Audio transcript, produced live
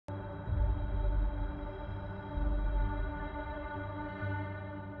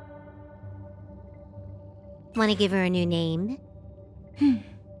Want to give her a new name?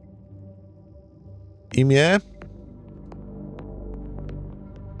 Imię?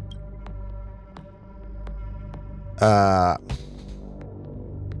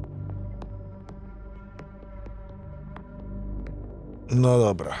 No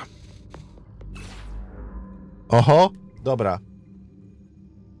dobra. Oho, dobra.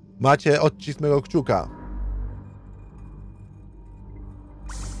 Macie odcisk mego kciuka.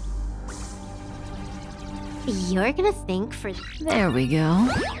 You're gonna think for... There we go.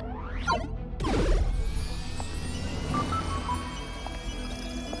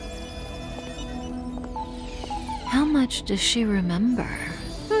 How much does she remember?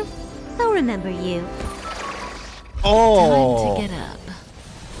 I'll remember you. O! Time to get up.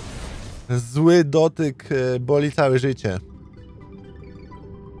 Zły dotyk boli całe życie.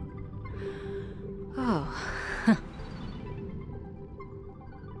 Oh.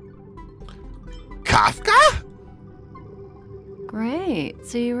 Kafka? Great.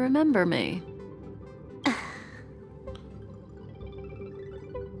 So you remember me.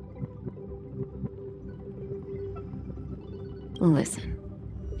 Listen.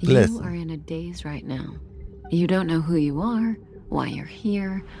 You are in a daze right now. You don't know who you are, why you're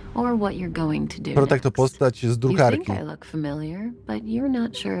here, or what you're going to do Protek to postać z You drukarki. think I look familiar, but you're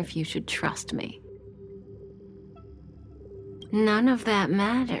not sure if you should trust me. None of that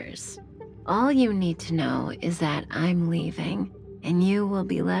matters. All you need to know is that I'm leaving, and you will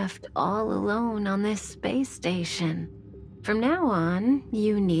be left all alone on this space station. From now on,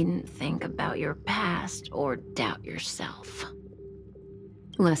 you needn't think about your past or doubt yourself.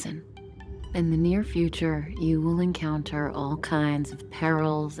 Listen, in the near future, you will encounter all kinds of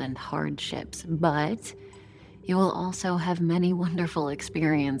perils and hardships, but you will also have many wonderful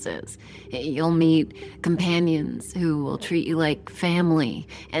experiences. You'll meet companions who will treat you like family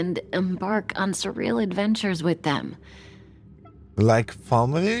and embark on surreal adventures with them. Like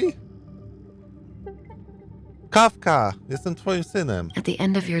family? Kafka, jestem twoim synem. At the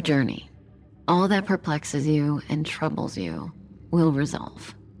end of your journey, all that perplexes you and troubles you will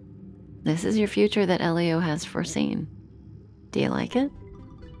resolve. This is your future that Elio has foreseen. Do you like it?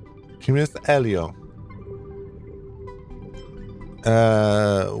 Kim jest Elio?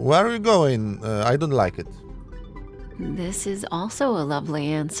 Where are you going? I don't like it. This is also a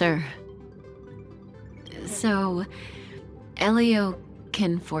lovely answer. So, Elio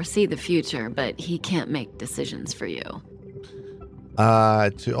can foresee the future, but he can't make decisions for you.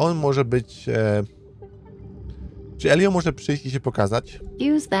 Czy on może być... Czy Elio może przyjść i się pokazać?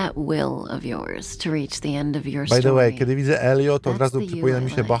 Use that will of yours to reach the end of your By the way, story. kiedy widzę Elio, to od That's razu the przypomina you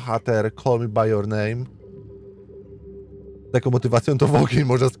mi I się like. bohater Call Me By Your Name. Taką motywacją to w ogień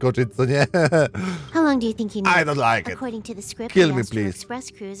może skoczyć, co nie? How long do you think you need? I don't like it. According to the script, Kill the me, Astral please.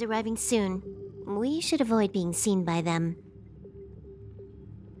 Express crew is arriving soon. We should avoid being seen by them.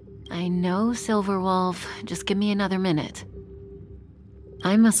 I know, Silverwolf. Just give me another minute.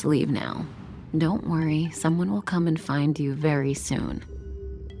 I must leave now. Don't worry, someone will come and find you very soon.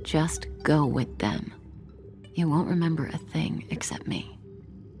 Just go with them. You won't remember a thing except me.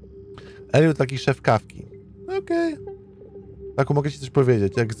 Elio to taki szef kawki. Okej. Tak, mogę ci coś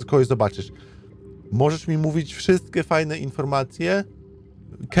powiedzieć, jak kogoś zobaczysz. Możesz mi mówić wszystkie fajne informacje,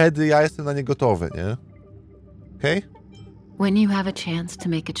 kiedy ja jestem na nie gotowy, nie? Okej? When you have a chance to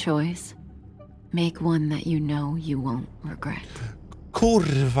make a choice, make one that you know you won't regret.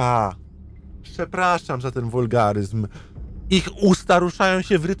 Kurwa! Przepraszam za ten wulgaryzm. Ich usta ruszają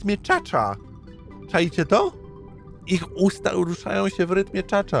się w rytmie czacza. Czajcie to? Ich usta ruszają się w rytmie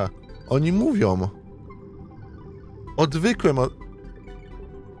czacza. Oni mówią. Odwykłem od...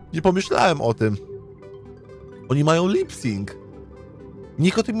 Nie pomyślałem o tym. Oni mają lip-sync.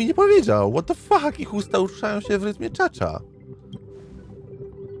 Nikt o tym mi nie powiedział. What the fuck? Ich usta ruszają się w rytmie czacza.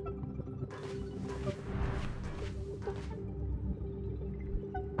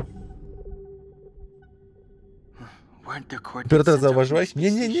 Dopiero teraz zauważyłeś?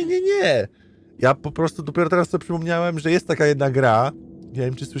 Nie. Ja po prostu dopiero teraz sobie przypomniałem, że jest taka jedna gra. Nie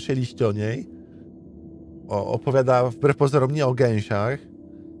wiem, czy słyszeliście o niej. Opowiada wbrew pozorom nie o gęsiach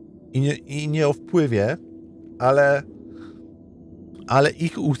i nie o wpływie, ale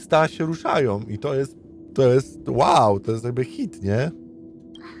ich usta się ruszają i to jest wow, to jest jakby hit, nie?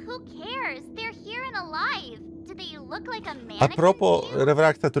 Who cares? They're here and alive. Do they look like a mannequin? A propos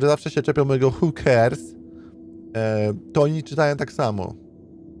rewrakta, który zawsze się czepiał mojego who cares, to oni czytają tak samo.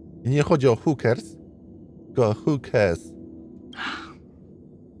 I nie chodzi o hookers, tylko o who cares.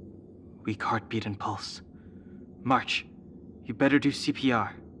 Weak heartbeat and pulse. March, you better do CPR.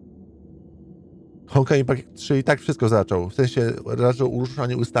 Honkai Impact 3 i tak wszystko zaczął. W sensie zaczął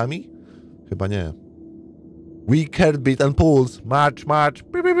uruszanie ustami? Chyba nie. Weak heartbeat and pulse. March, march.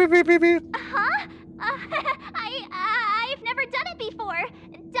 Beep, beep, beep, beep, beep. Huh? I've never done it before.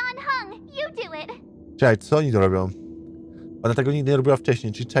 Don Hung, you do it. Czekaj, co oni to robią? Ona tego nigdy nie robiła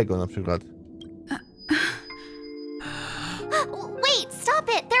wcześniej, czyli czego na przykład? Wait, stop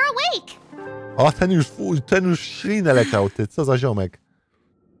it. They're awake. O, ten już ślinę leciał, ty. Co za ziomek.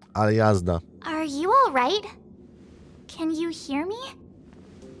 Ale jazda. Are you all right? Can you hear me?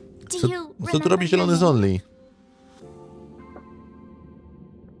 Co tu robi zielony Zonli?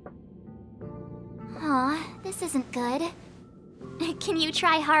 Aw, this isn't good. Can you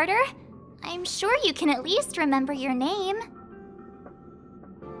try harder? I'm sure you can at least remember your name.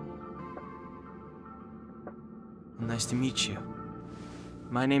 Nice to meet you.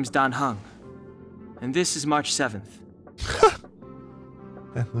 My name's Don Hung, and this is March 7th.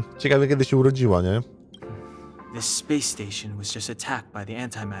 Ciekawe, kiedy się urodziła, nie? This space station was just attacked by the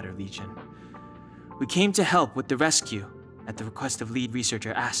Antimatter Legion. We came to help with the rescue at the request of lead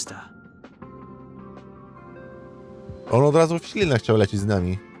researcher Asta. On od razu w ślinę chciał lecieć z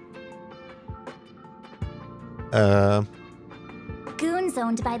nami. Goons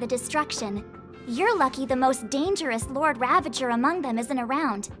owned by the destruction. You're lucky the most dangerous Lord Ravager among them isn't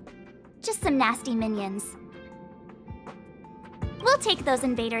around. Just some nasty minions. We'll take those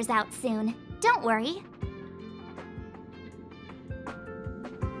invaders out soon. Don't worry.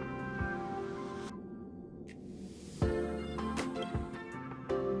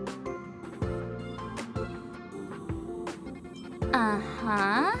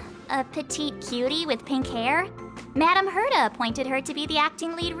 Uh-huh. A petite cutie with pink hair? Madame Herta appointed her to be the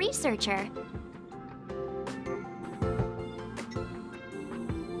acting lead researcher.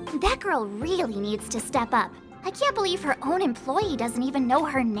 That girl really needs to step up. I can't believe her own employee doesn't even know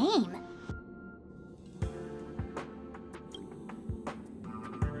her name.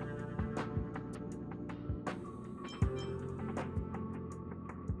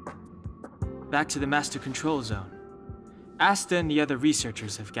 Back to the Master Control Zone. Asta and the other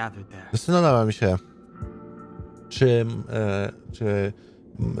researchers have gathered there. Zastanawiam się, czy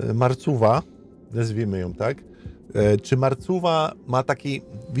Marcuwa, nazwijmy ją tak, czy Marcuwa ma taki,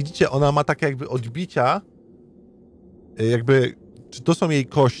 widzicie, ona ma takie jakby odbicia, jakby, czy to są jej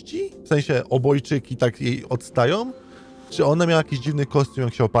kości, w sensie obojczyki tak jej odstają, czy ona miała jakiś dziwny kostium,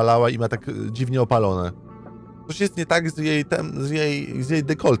 jak się opalała i ma tak dziwnie opalone. Coś jest nie tak z jej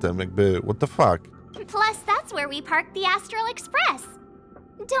dekoltem, jakby, what the fuck. Plus, that's where we parked the Astral Express.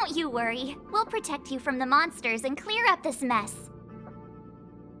 Don't you worry. We'll protect you from the monsters and clear up this mess.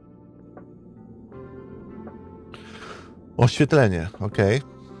 Oświetlenie, okej.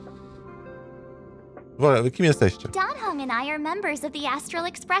 Okay. Kim jesteście? Don Hung and I are members of the Astral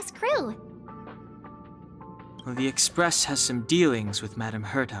Express crew. Well, the Express has some dealings with Madame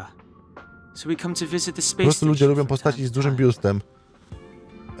Herta. So we come to visit the Po space prostu ludzie station lubią from postaci time z to dużym time. biustem.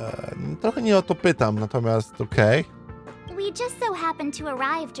 Trochę nie o to pytam, natomiast okej. We just so happened to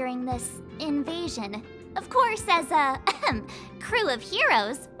arrive during this invasion. Of course, as a crew of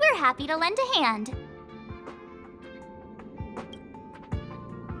heroes, we're happy to lend a hand.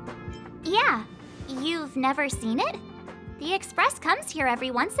 Yeah, you've never seen it? The Express comes here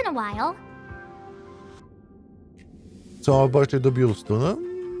every once in a while. Co bardziej do biustu, no?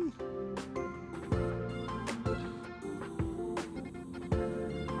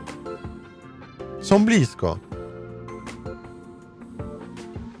 Są blisko.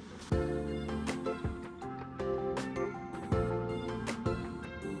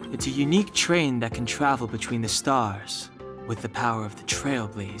 It's a unique train that can travel between the stars with the power of the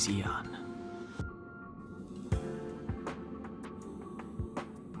Trailblaze Eon.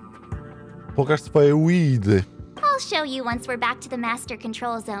 Pokaż swoje weedy. I'll show you once we're back to the Master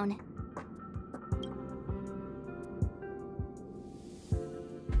Control Zone.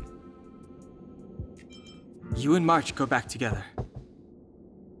 You and March go back together.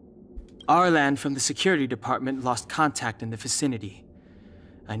 Arlan from the security department lost contact in the vicinity.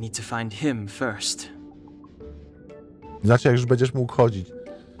 I need to find him first. Znaczy, jak już będziesz mógł chodzić.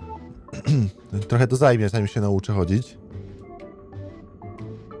 Trochę to zajmie, zanim się nauczy chodzić.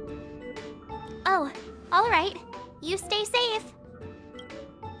 Oh, all right. You stay safe.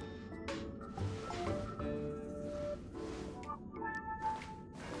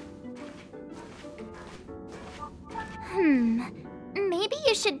 Maybe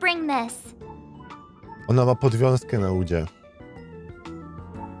you should bring this. Ona ma podwiązkę na udzie.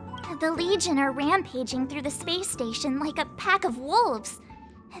 The Legion are rampaging through the space station like a pack of wolves.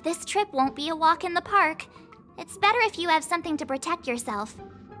 This trip won't be a walk in the park. It's better if you have something to protect yourself.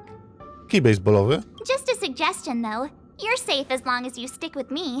 Kij baseballowy? Just a suggestion, though. You're safe as long as you stick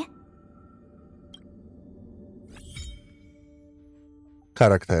with me.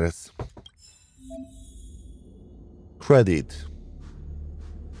 Characters. Credit.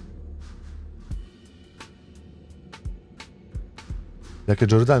 Jakie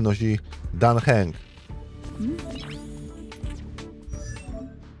Jordan nosi Dan Heng.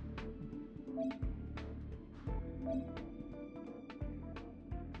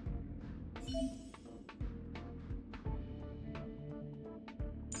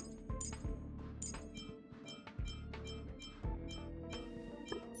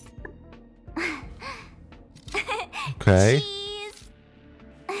 Okay.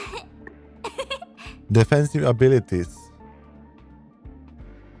 Defensive abilities.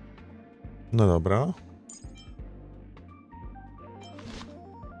 No dobra.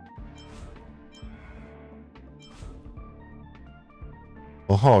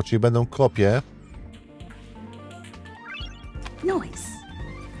 Oho, czyli będą kopie. Nice.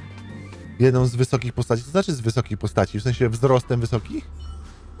 Jedną z wysokich postaci. To znaczy z wysokich postaci? W sensie wzrostem wysokich?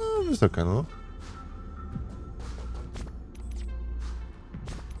 No, wysoka, no.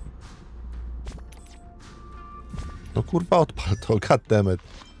 No kurwa, odpal to, goddammit.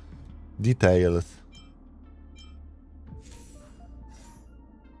 Details.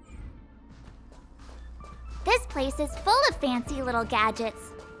 This place is full of fancy little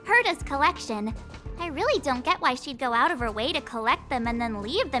gadgets. Herta's collection. I really don't get why she'd go out of her way to collect them and then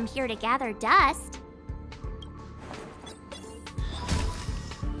leave them here to gather dust.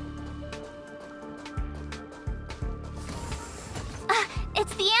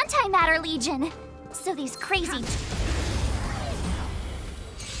 It's the Antimatter Legion. So these crazy...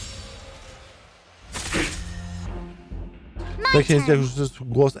 Tak się nazywa już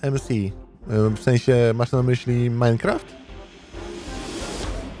głos MC. W sensie, masz na myśli Minecraft?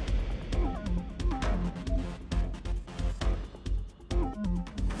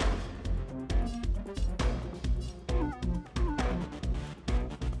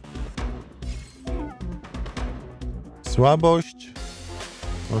 Słabość.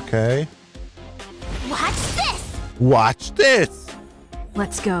 Okej. Watch this! Watch this!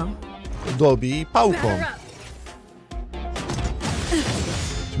 Let's go. Dobij pałką.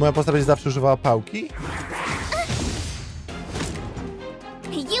 Czy moja postać będzie zawsze używała pałki?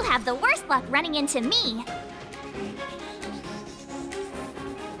 You have the worst luck running into me.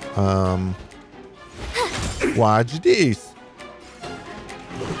 Watch this.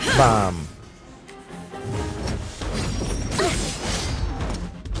 Bam.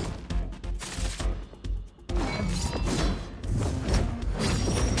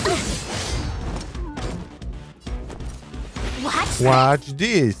 Watch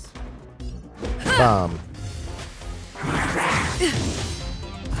this. Bam.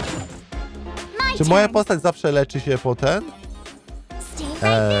 Czy moja postać zawsze leczy się po ten?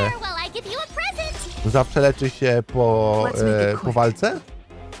 Zawsze leczy się po walce?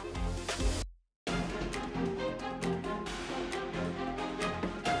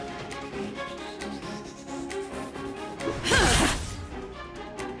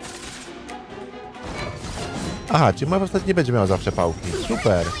 Aha, czyli moja postać nie będzie miała zawsze pałki.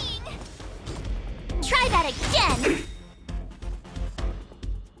 Super. Try that again.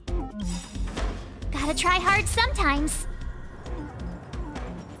 Gotta try hard sometimes.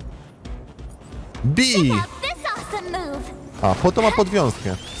 B! Check out this awesome move. A, po to ma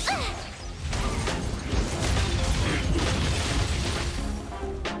podwiązkę.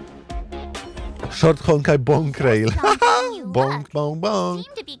 Short Honkai Bonk Rail. Bonk, bonk, bonk.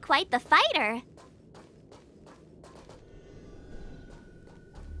 Seem to be quite the fighter.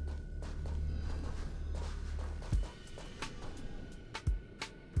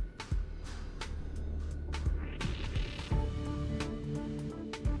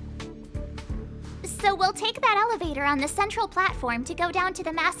 So we'll take that elevator on the central platform to go down to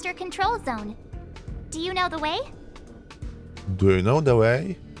the master control zone. Do you know the way? Do you know the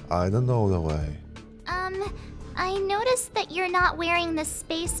way? I don't know the way. I noticed that you're not wearing the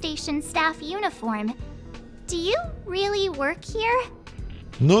space station staff uniform. Do you really work here?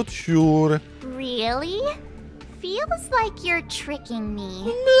 Not sure. Really? Feels like you're tricking me.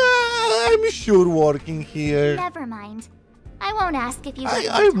 Nah, I'm sure working here. Never mind. I won't ask if you want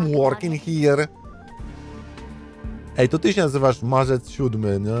to I'm talk working about it. here. Ej, to ty się nazywasz Marzec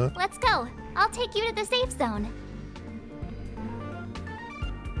 7, nie? Let's go. I'll take you to the safe zone.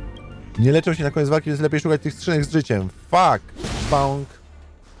 Nie leczą się na koniec walki, więc lepiej szukać tych skrzynek z życiem. Fuck! Bonk.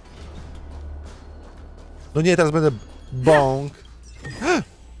 No nie, teraz będę... Bonk.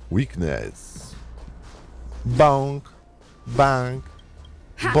 Weakness. Bonk. Bank.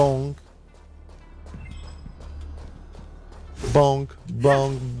 Bonk. Bonk.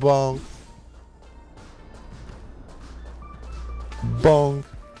 Bonk. Bonk. Bąk.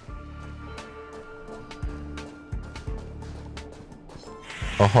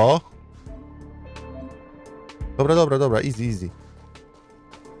 Oho. Dobra, easy.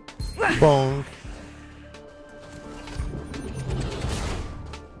 Bąk.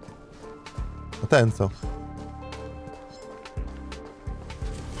 A ten co?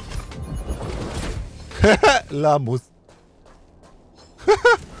 Lamus.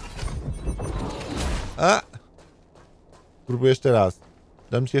 A! Próbuję jeszcze raz.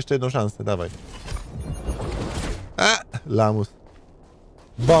 Dam ci jeszcze jedną szansę, dawaj. A! Lamus.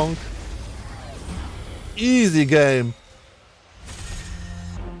 Bonk. Easy game.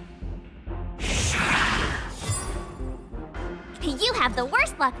 You have the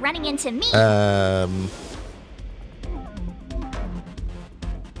worst luck running into me.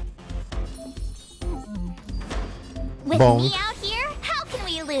 With Bonk. me out here, how can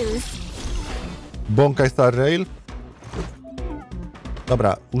we lose? Honkai Star Rail.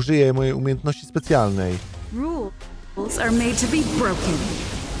 Dobra, użyję mojej umiejętności specjalnej. Rules are made to be broken.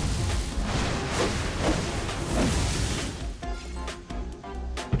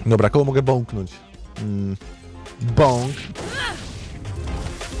 Dobra, kogo mogę bąknąć? Bąk.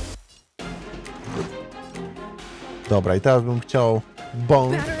 Dobra, i teraz bym chciał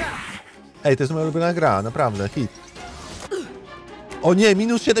bąk. Ej, to jest moja ulubiona gra, naprawdę, hit. O nie,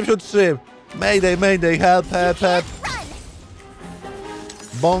 minus 73! Mayday, help.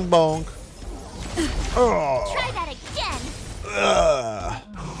 Bąk. Try that again.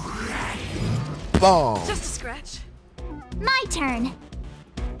 Bąk. Just a scratch. My turn.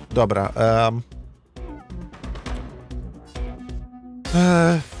 Dobra,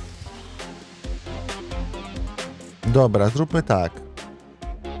 dobra, zróbmy tak.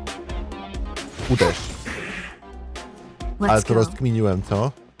 Uderz. Ale Let's to go. rozkminiłem,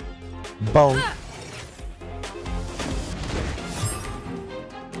 co? Bąk.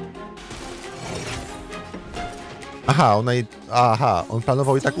 Aha, on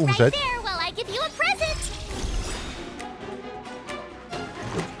planował i tak Stay umrzeć. right there while I give you a present.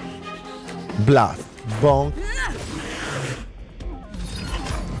 Blast. Bąk.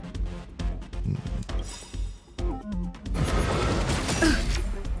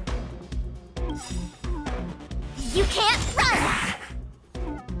 You can't run.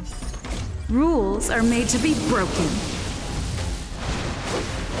 Rules are made to be broken.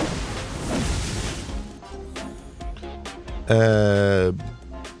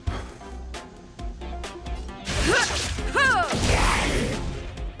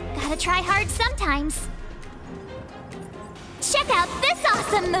 Gotta try hard sometimes. Check out this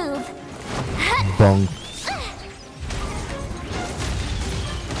awesome move. Bąk.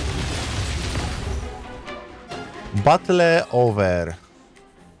 Battle over.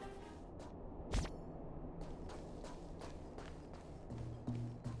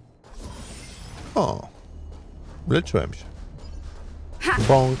 O, uleczyłem się.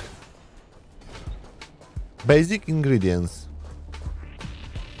 Bąk. Basic ingredients.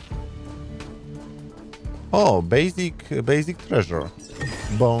 O, basic treasure.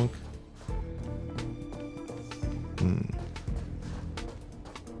 Bąk.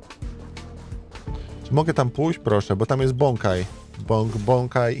 Czy mogę tam pójść? Proszę, bo tam jest Honkai.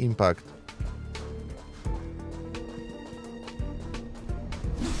 Honkai Impact.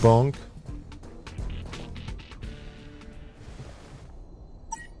 Bonk.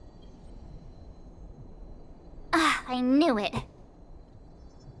 I knew it.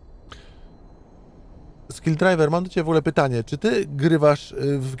 Skill Driver, mam do ciebie w ogóle pytanie. Czy ty grywasz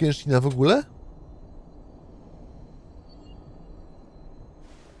w Genshina w ogóle?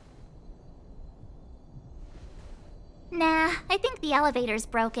 Nah, I think the elevator's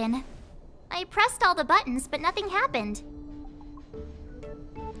broken. I pressed all the buttons, but nothing happened.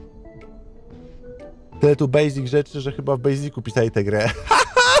 Tyle tu basic rzeczy, że chyba w Basicu pisali tę grę.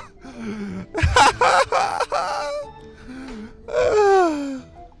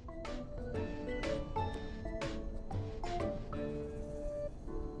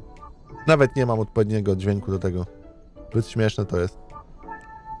 Nawet nie mam odpowiedniego dźwięku do tego. Zbyt śmieszne to jest.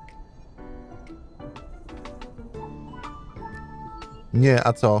 Nie,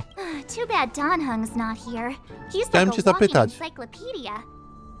 a co? Too bad Donhung's not here. He's Chciałem like cię a walking zapytać. encyclopedia.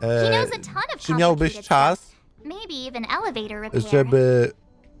 He knows a ton of Czy miałbyś complicated czas, stuff. Maybe even elevator repair. żeby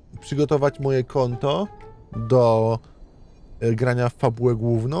przygotować moje konto do grania w fabułę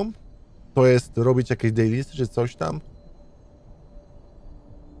główną? To jest robić jakieś dailies czy coś tam?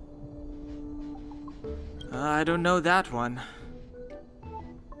 I don't know that one.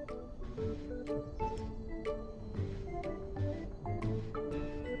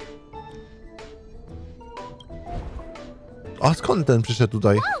 A skąd ten przyszedł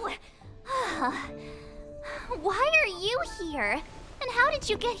tutaj? Why are you here? And how did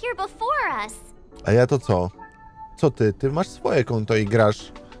you get here before us? A ja to co? Co ty? Ty masz swoje konto i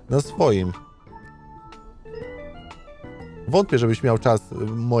grasz na swoim. Wątpię, żebyś miał czas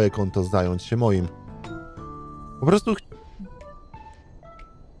moje konto zająć się moim. Po prostu...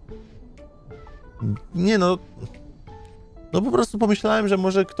 Nie no... No po prostu pomyślałem, że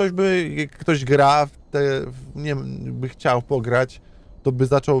może ktoś gra w te... Nie by chciał pograć,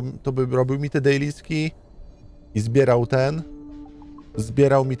 to by robił mi te dailiski i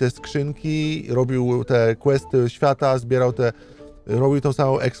zbierał mi te skrzynki, robił te questy świata, robił tą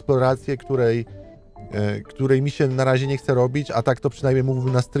samą eksplorację, której mi się na razie nie chce robić, a tak to przynajmniej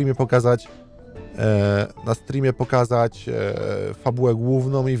mógłbym na streamie pokazać fabułę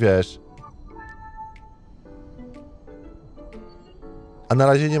główną i wiesz. A na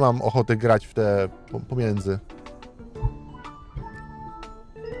razie nie mam ochoty grać w te pomiędzy.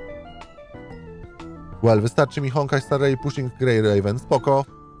 Well, wystarczy mi Honkai Star Ray Pushing Grey Raven, spoko.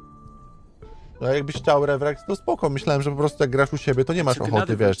 No jakbyś chciał Revrex, to spoko. Myślałem, że po prostu jak grasz u siebie, to nie masz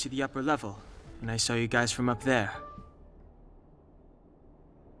ochoty, wiesz.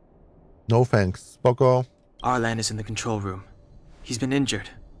 No thanks, spoko. Arlan is in the control room. He's been injured,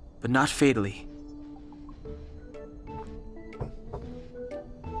 but not fatally.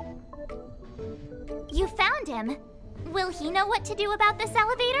 You found him. Will he know what to do about this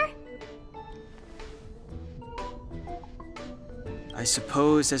elevator? I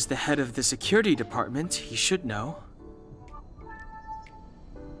suppose as the head of the security department, he should know.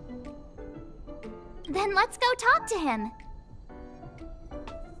 Then let's go talk to him.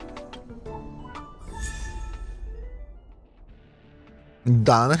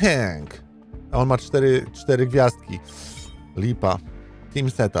 Dan Hank. A on ma 4 gwiazdki. Lipa. Team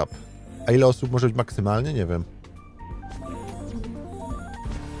setup. A ile osób może być maksymalnie? Nie wiem.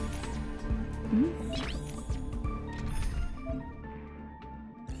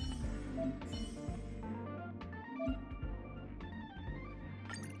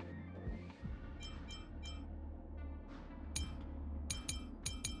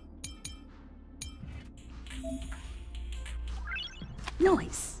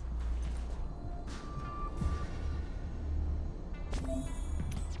 Noise.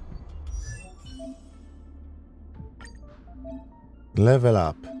 Level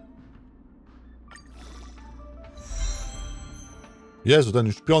up. Jezu, ten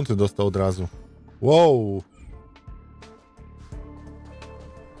już 5 dostał od razu. Wow.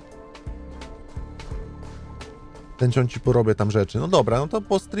 Ten ci porobię tam rzeczy. No dobra, no to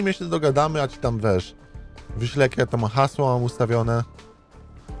po streamie się dogadamy, a ci tam wiesz. Wyślę, jakie ja tam hasło mam ustawione.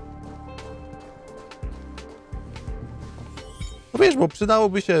 No wiesz, bo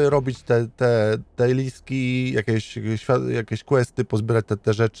przydałoby się robić te dailiski, jakieś questy, pozbierać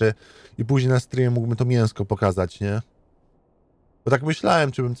te rzeczy i później na streamie mógłbym to mięsko pokazać, nie? Bo tak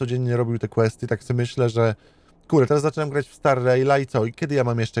myślałem, czy bym codziennie robił te questy, tak sobie myślę, że kurde, teraz zacząłem grać w Star Raila i co? I kiedy ja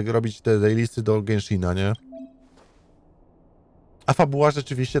mam jeszcze robić te dailisy do Genshina, nie? A fabuła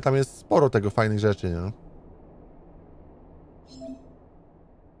rzeczywiście, tam jest sporo tego fajnych rzeczy, nie?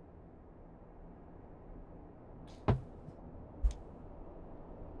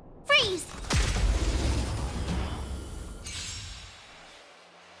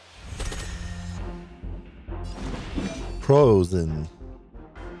 Frozen.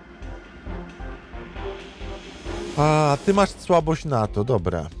 A, ty masz słabość na to,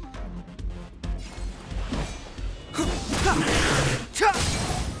 dobra.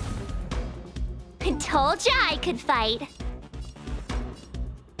 Told ya I could fight.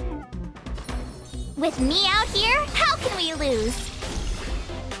 With me out here, how can we lose?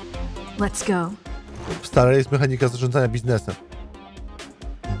 Let's go. Stara jest mechanika zarządzania biznesem.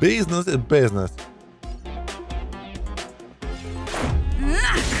 Business is business.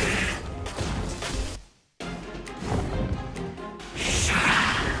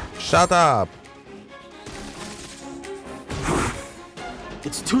 Shut up!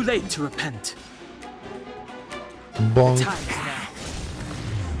 It's too late to repent. Bonk. The time is now.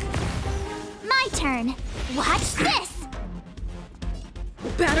 My turn. Watch this.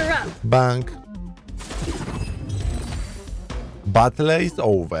 Batter up. Bank. Battle is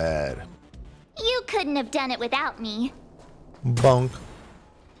over. You couldn't have done it without me. Bonk.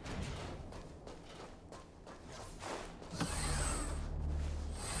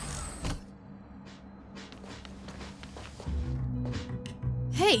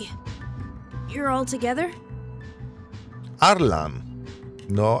 Hey, you're all together? Arlan.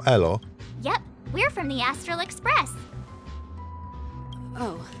 No, elo. Yep, we're from the Astral Express.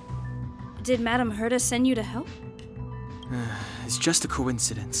 Oh. Did Madame Herta send you to help? It's just a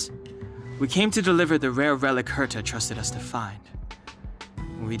coincidence. We came to deliver the rare relic Herta trusted us to find.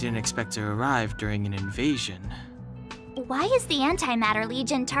 We didn't expect to arrive during an invasion. Why is the Antimatter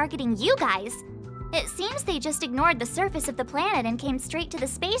Legion targeting you guys? It seems they just ignored the surface of the planet and came straight to the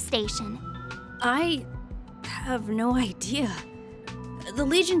space station. I have no idea. The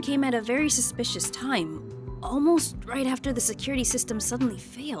Legion came at a very suspicious time, almost right after the security system suddenly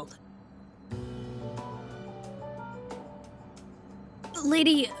failed.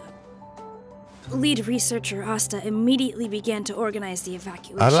 Lead researcher Asta immediately began to organize the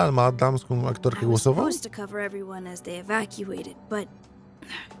evacuation. Alan ma damską aktorkę I was głosową? supposed to cover everyone as they evacuated, but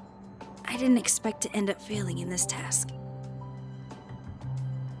I didn't expect to end up failing in this task.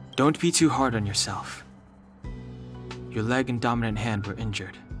 Don't be too hard on yourself. Your leg and dominant hand were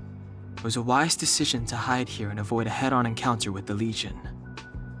injured. It was a wise decision to hide here and avoid a head-on encounter with the Legion.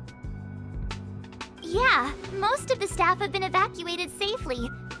 Yeah, most of the staff have been evacuated safely.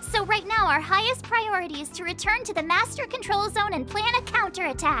 So right now our highest priority is to return to the master control zone and plan a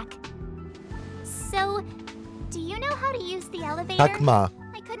counterattack. So, do you know how to use the elevator? Tak ma.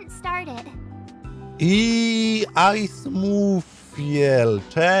 I couldn't start it. I Ice Mufiel.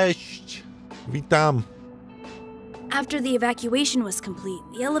 Cześć. Witam. After the evacuation was complete,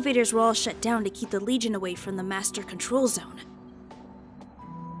 the elevators were all shut down to keep the Legion away from the master control zone.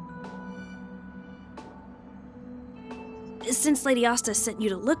 Since Lady Asta sent you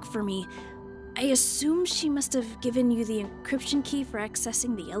to look for me, I assume she must have given you the encryption key for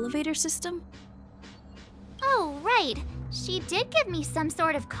accessing the elevator system? Oh, right. She did give me some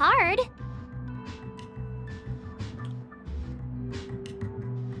sort of card.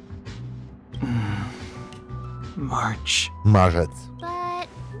 Marzec. But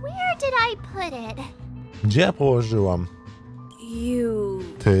where did I put it? Gdzie ja położyłam?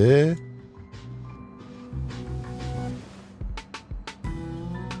 Ty?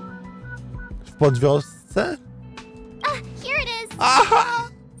 W podwiosce? Here it is. Aha!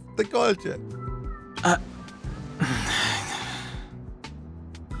 W dekolcie.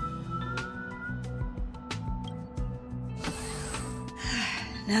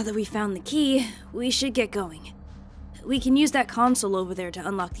 Now that we found the key, we should get going. We can use that console over there to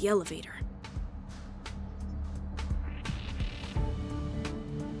unlock the elevator.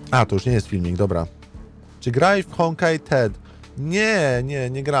 A, to już nie jest filmik, dobra. Czy grałeś w Honkai Ted?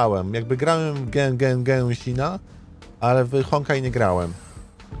 Nie grałem. Jakby grałem w Gensina, ale w Honkai nie grałem.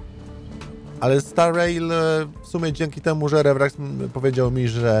 Ale Star Rail w sumie dzięki temu, że Rewrax powiedział mi,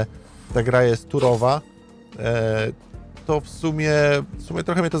 że ta gra jest turowa, to w sumie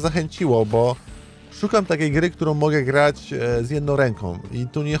trochę mnie to zachęciło, bo szukam takiej gry, którą mogę grać z jedną ręką. I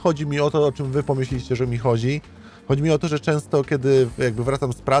tu nie chodzi mi o to, o czym wy pomyślicie, że mi chodzi. Chodzi mi o to, że często, kiedy jakby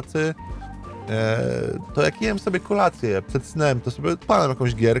wracam z pracy, to jak jem sobie kolację przed snem, to sobie odpalam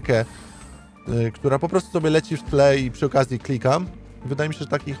jakąś gierkę, która po prostu sobie leci w tle i przy okazji klikam. Wydaje mi się, że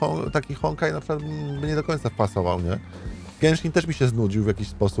taki Honkai na przykład by nie do końca wpasował, nie? Genshin też mi się znudził w jakiś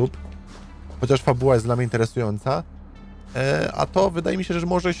sposób, chociaż fabuła jest dla mnie interesująca, a to wydaje mi się, że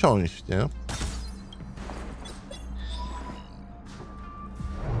może siąść, nie?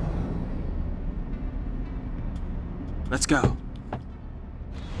 Let's go.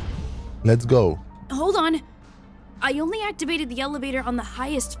 Let's go. Hold on. I only activated the elevator on the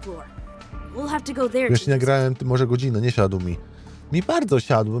highest floor. We'll have to go there. Jeśli nagrałem, to może godzinę, nie siadł mi. Mi bardzo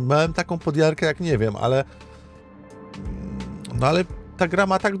siadł. Miałem taką podjarkę, jak nie wiem, ale... No ale ta gra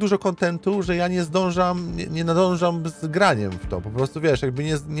ma tak dużo kontentu, że ja nie nadążam z graniem w to. Po prostu, wiesz, jakby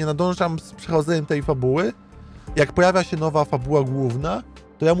nie nadążam z przechodzeniem tej fabuły. Jak pojawia się nowa fabuła główna,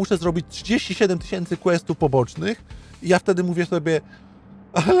 to ja muszę zrobić 37 000 questów pobocznych i ja wtedy mówię sobie,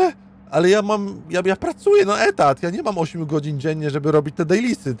 ale ja pracuję na etat, ja nie mam 8 godzin dziennie, żeby robić te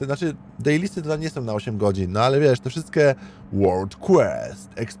dailysy. To znaczy, dailysy to nie są na 8 godzin, no ale wiesz, te wszystkie World Quest,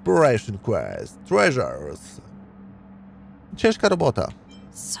 Exploration Quest, Treasures. Ciężka robota.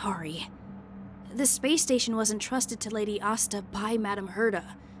 Sorry. The space station was entrusted to Lady Asta by Madame Herta.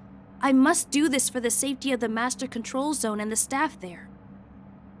 I must do this for the safety of the Master Control Zone and the staff there.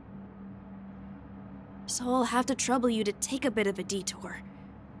 So I'll have to trouble you to take a bit of a detour.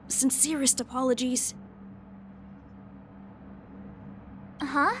 Sincerest apologies.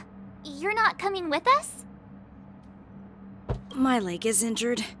 Huh? You're not coming with us? My leg is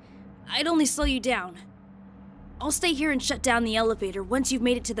injured. I'd only slow you down. I'll stay here and shut down the elevator once you've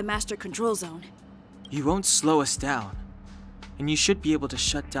made it to the Master Control Zone. You won't slow us down. And you should be able to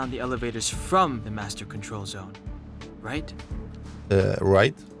shut down the elevators from the Master Control Zone, right?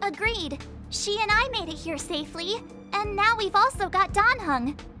 Right? Agreed. She and I made it here safely, and now we've also got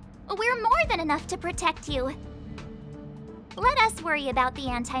Danhung. We're more than enough to protect you. Let us worry about the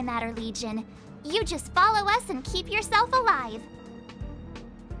Antimatter Legion. You just follow us and keep yourself alive.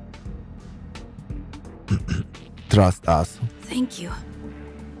 Trust us. Thank you.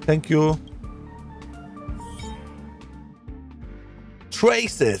 Thank you.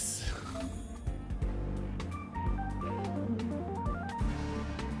 Traces.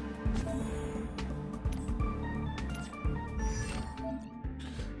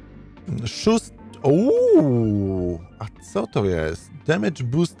 A co to jest? Damage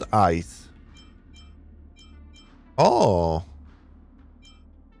Boost Ice. O!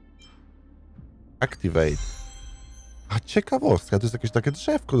 Activate. A ciekawostka, to jest jakieś takie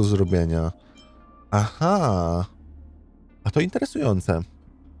drzewko do zrobienia. Aha. A to interesujące.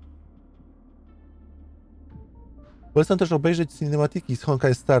 Polecam też obejrzeć cinematiki z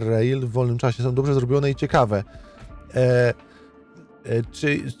Honkai Star Rail w wolnym czasie. Są dobrze zrobione i ciekawe.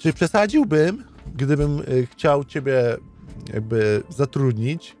 Czy przesadziłbym, gdybym chciał ciebie jakby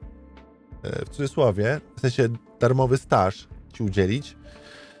zatrudnić, w cudzysłowie, w sensie darmowy staż ci udzielić,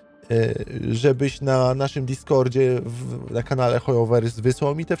 żebyś na naszym Discordzie na kanale HoYoverse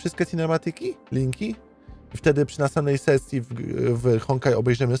wysłał mi te wszystkie cinematyki, linki i wtedy przy następnej sesji w Honkai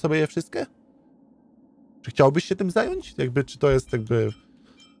obejrzymy sobie je wszystkie? Czy chciałbyś się tym zająć? Jakby, czy to jest jakby,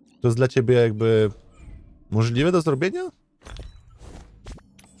 to jest dla ciebie jakby możliwe do zrobienia?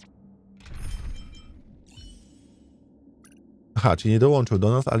 Aha, czyli nie dołączył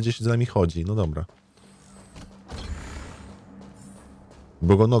do nas, ale gdzieś z nami chodzi. No dobra.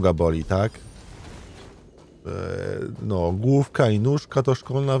 Bo go noga boli, tak? No, główka i nóżka to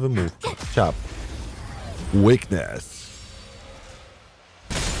szkolna wymówka. Ciap. Weakness.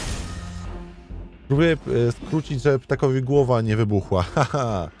 Próbuję skrócić, żeby ptakowi głowa nie wybuchła.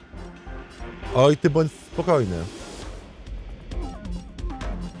 Haha. Oj, ty bądź spokojny.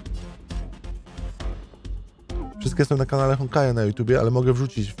 Wszystkie są na kanale Honkaja na YouTubie, ale mogę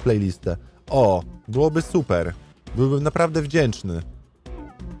wrzucić w playlistę. O, byłoby super. Byłbym naprawdę wdzięczny.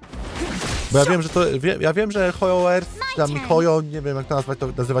 Bo ja wiem, że to. Ja wiem, że HoYoverse, czy tam Hoyo, nie wiem jak to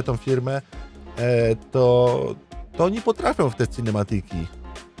nazywać tą firmę, to oni potrafią w te cinematyki.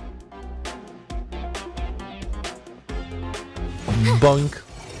 Boink.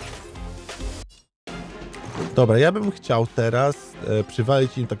 Dobra, ja bym chciał teraz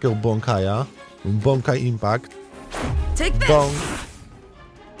przywalić im takiego Bonkaja. Bonkaj Impact. Bonk.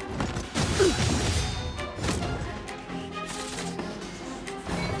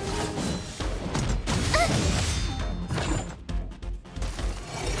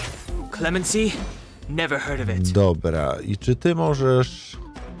 Clemency? Never heard of it. Dobra, i czy ty możesz...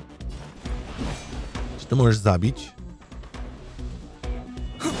 Czy ty możesz zabić?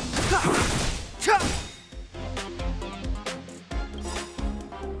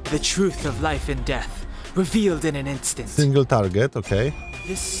 The truth of life and death, revealed in an instant. Single target, okej.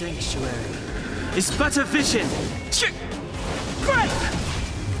 This sanctuary is but a vision. Great!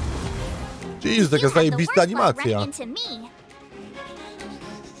 Jeez, taka zajebista animacja.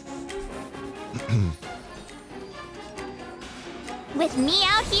 With me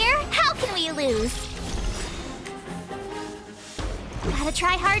out here, how can we lose? Gotta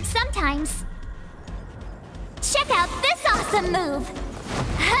try hard sometimes. Check out this awesome move.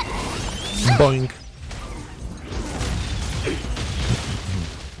 Boink.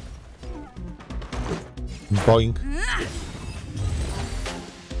 Boink.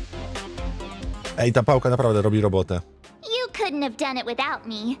 Ej, ta pałka naprawdę robi robotę. You couldn't have done it without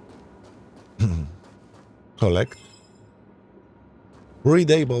me. Collect.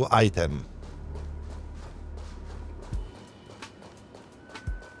 Readable item.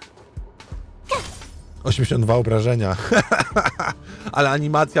 ...82 obrażenia. Ale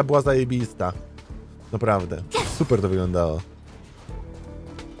animacja była zajebista. Naprawdę. Super to wyglądało.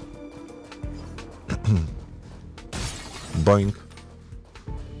 Boink.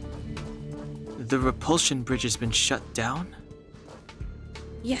 The repulsion bridge has been shut down?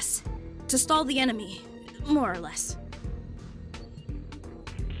 Yes, to stall the enemy, more or less.